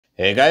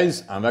Hey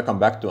guys, and welcome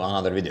back to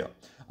another video.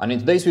 And in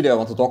today's video I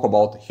want to talk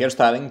about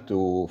hairstyling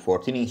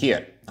for thinning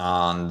hair.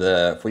 And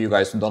for you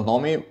guys who don't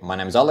know me, my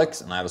name is Alex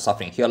and I was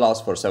suffering hair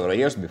loss for several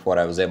years before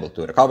I was able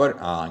to recover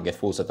and get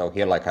full set of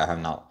hair like I have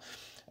now.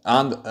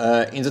 And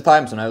in the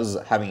times when I was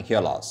having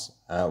hair loss,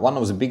 one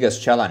of the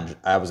biggest challenge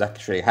I was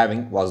actually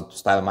having was to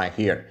style my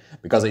hair,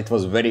 because it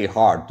was very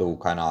hard to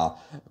kind of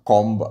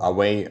comb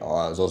away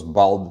those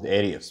bald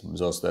areas,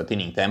 those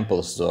thinning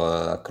temples,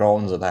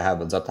 crowns that I have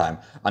at that time.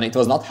 And it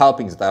was not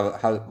helping that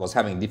I was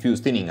having diffuse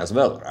thinning as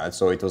well, right?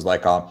 So it was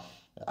like I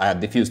had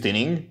diffuse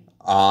thinning,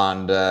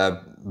 and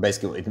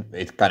basically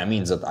it kind of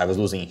means that I was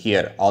losing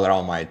hair all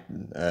around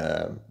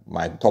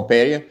my top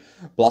area.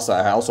 Plus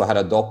I also had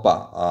a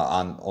doppa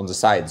on the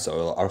sides,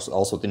 so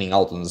also thinning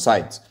out on the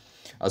sides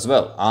as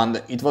well.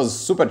 And it was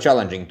super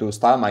challenging to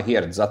style my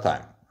hair at that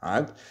time,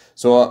 right?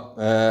 So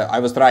I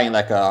was trying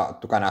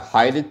to kind of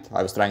hide it.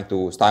 I was trying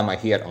to style my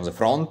hair on the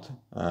front.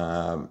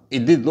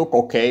 It did look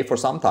okay for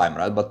some time,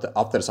 right? But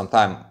after some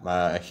time,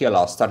 hair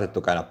loss started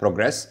to kind of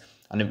progress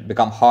and it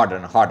became harder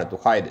and harder to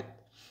hide it.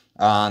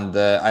 And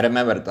I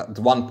remember at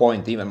one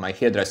point even my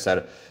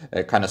hairdresser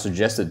kind of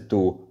suggested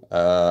to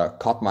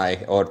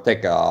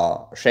take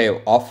a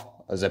shave off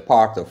the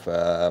part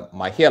of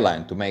my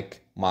hairline to make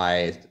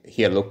my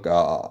hair look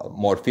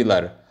more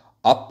filler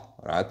up,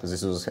 right?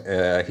 This was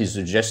his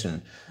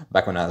suggestion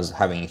back when I was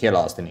having hair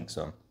loss thinning.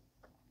 So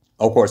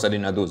of course I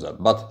did not do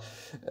that. But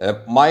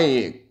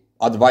my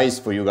advice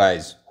for you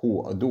guys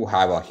who do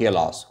have a hair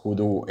loss, who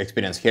do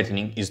experience hair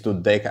thinning, is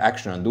to take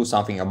action and do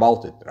something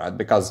about it, right?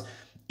 Because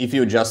if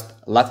you just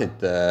let it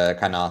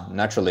kind of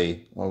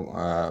naturally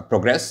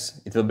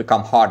progress, it will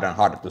become harder and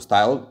harder to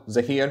style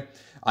the hair,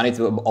 and it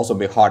will also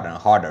be harder and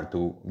harder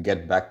to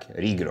get back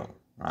regrown,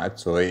 right?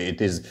 So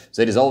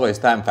there is always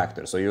time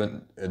factor. So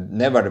you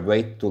never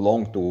wait too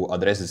long to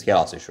address this hair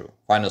loss issue.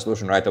 Find a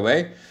solution right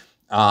away,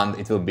 and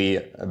it will be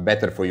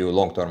better for you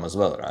long term as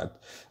well, right?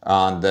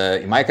 And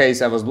in my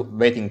case, I was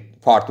waiting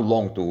far too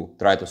long to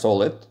try to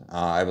solve it.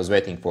 I was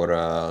waiting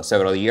for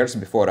several years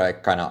before I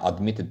kind of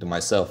admitted to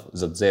myself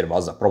that there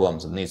was a problem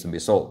that needs to be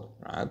solved,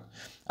 right?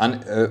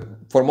 And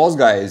for most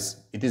guys,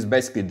 it is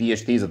basically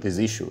DHT that is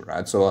the issue,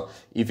 right? So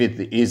if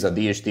it is a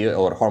DHT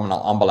or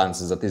hormonal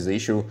imbalance that is the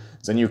issue,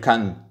 then you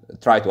can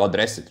try to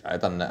address it,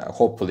 right? And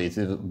hopefully it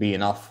will be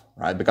enough,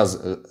 right? Because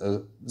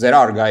there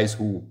are guys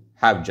who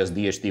have just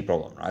DHT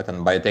problem, right?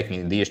 And by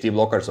taking DHT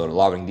blockers or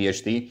lowering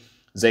DHT,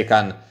 they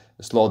can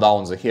slow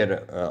down the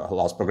hair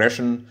loss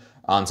progression,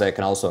 and they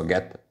can also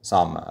get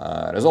some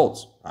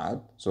results, right?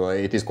 So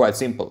it is quite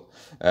simple.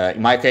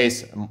 In my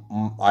case,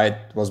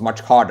 it was much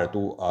harder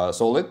to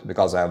solve it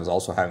because I was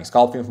also having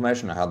scalp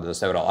inflammation. I had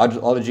several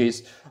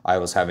allergies. I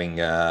was having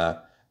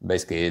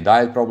basically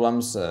diet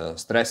problems,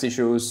 stress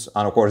issues,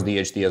 and of course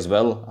DHT as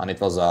well. And it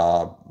was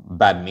a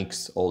bad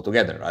mix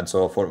altogether, right?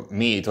 So for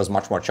me, it was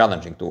much more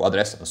challenging to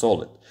address and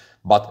solve it.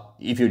 But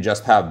if you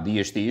just have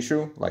DHT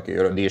issue, like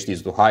your DHT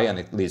is too high and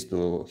it leads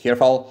to hair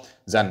fall,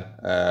 then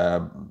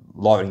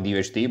lowering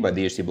DHT by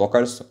DHT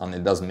blockers, and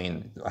it doesn't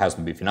mean it has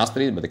to be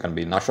finasteride, but it can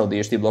be natural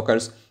DHT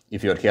blockers.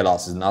 If your hair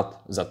loss is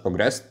not that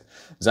progressed,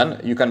 then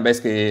you can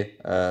basically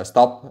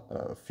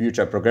stop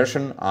future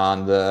progression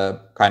and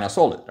kind of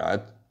solve it,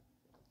 right?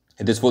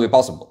 It is fully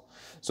possible.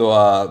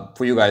 So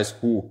for you guys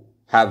who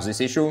have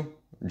this issue,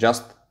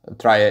 just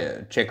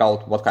check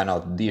out what kind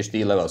of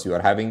DHT levels you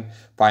are having,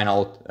 find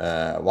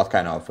out what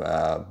kind of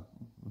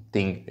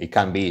thing it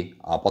can be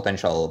a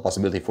potential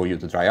possibility for you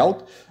to try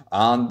out,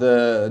 and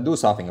do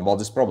something about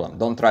this problem.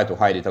 Don't try to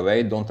hide it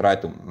away, don't try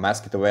to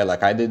mask it away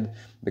like I did,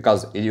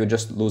 because you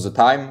just lose the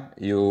time,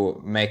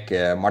 you make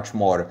much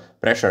more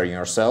pressure on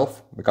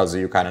yourself, because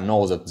you kind of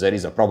know that there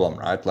is a problem,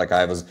 right? Like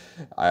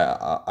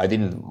I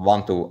didn't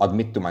want to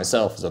admit to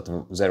myself that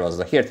there was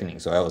a hair thinning,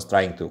 so I was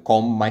trying to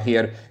comb my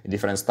hair in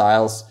different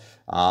styles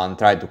and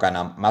try to kind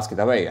of mask it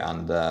away,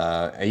 and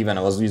even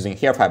I was using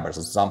hair fibers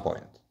at some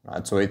point,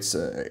 right? So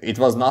it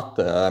was not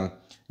a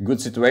good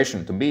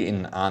situation to be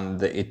in,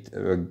 and it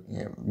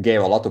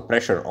gave a lot of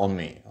pressure on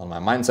me, on my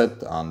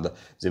mindset and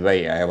the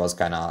way I was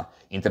kind of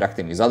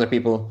interacting with other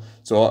people.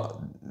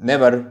 So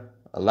never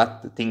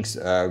let things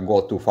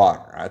go too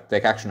far, right?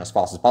 Take action as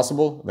fast as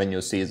possible when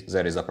you see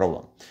there is a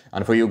problem.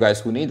 And for you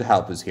guys who need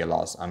help with hair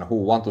loss and who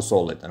want to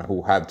solve it, and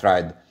who have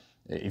tried,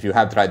 if you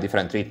have tried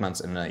different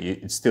treatments and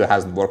it still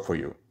hasn't worked for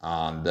you,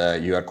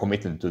 and you are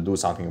committed to do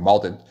something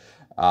about it,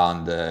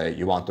 and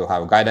you want to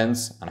have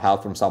guidance and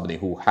help from somebody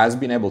who has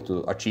been able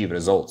to achieve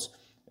results,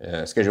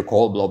 schedule a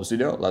call below this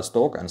video, let's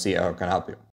talk and see how I can help you.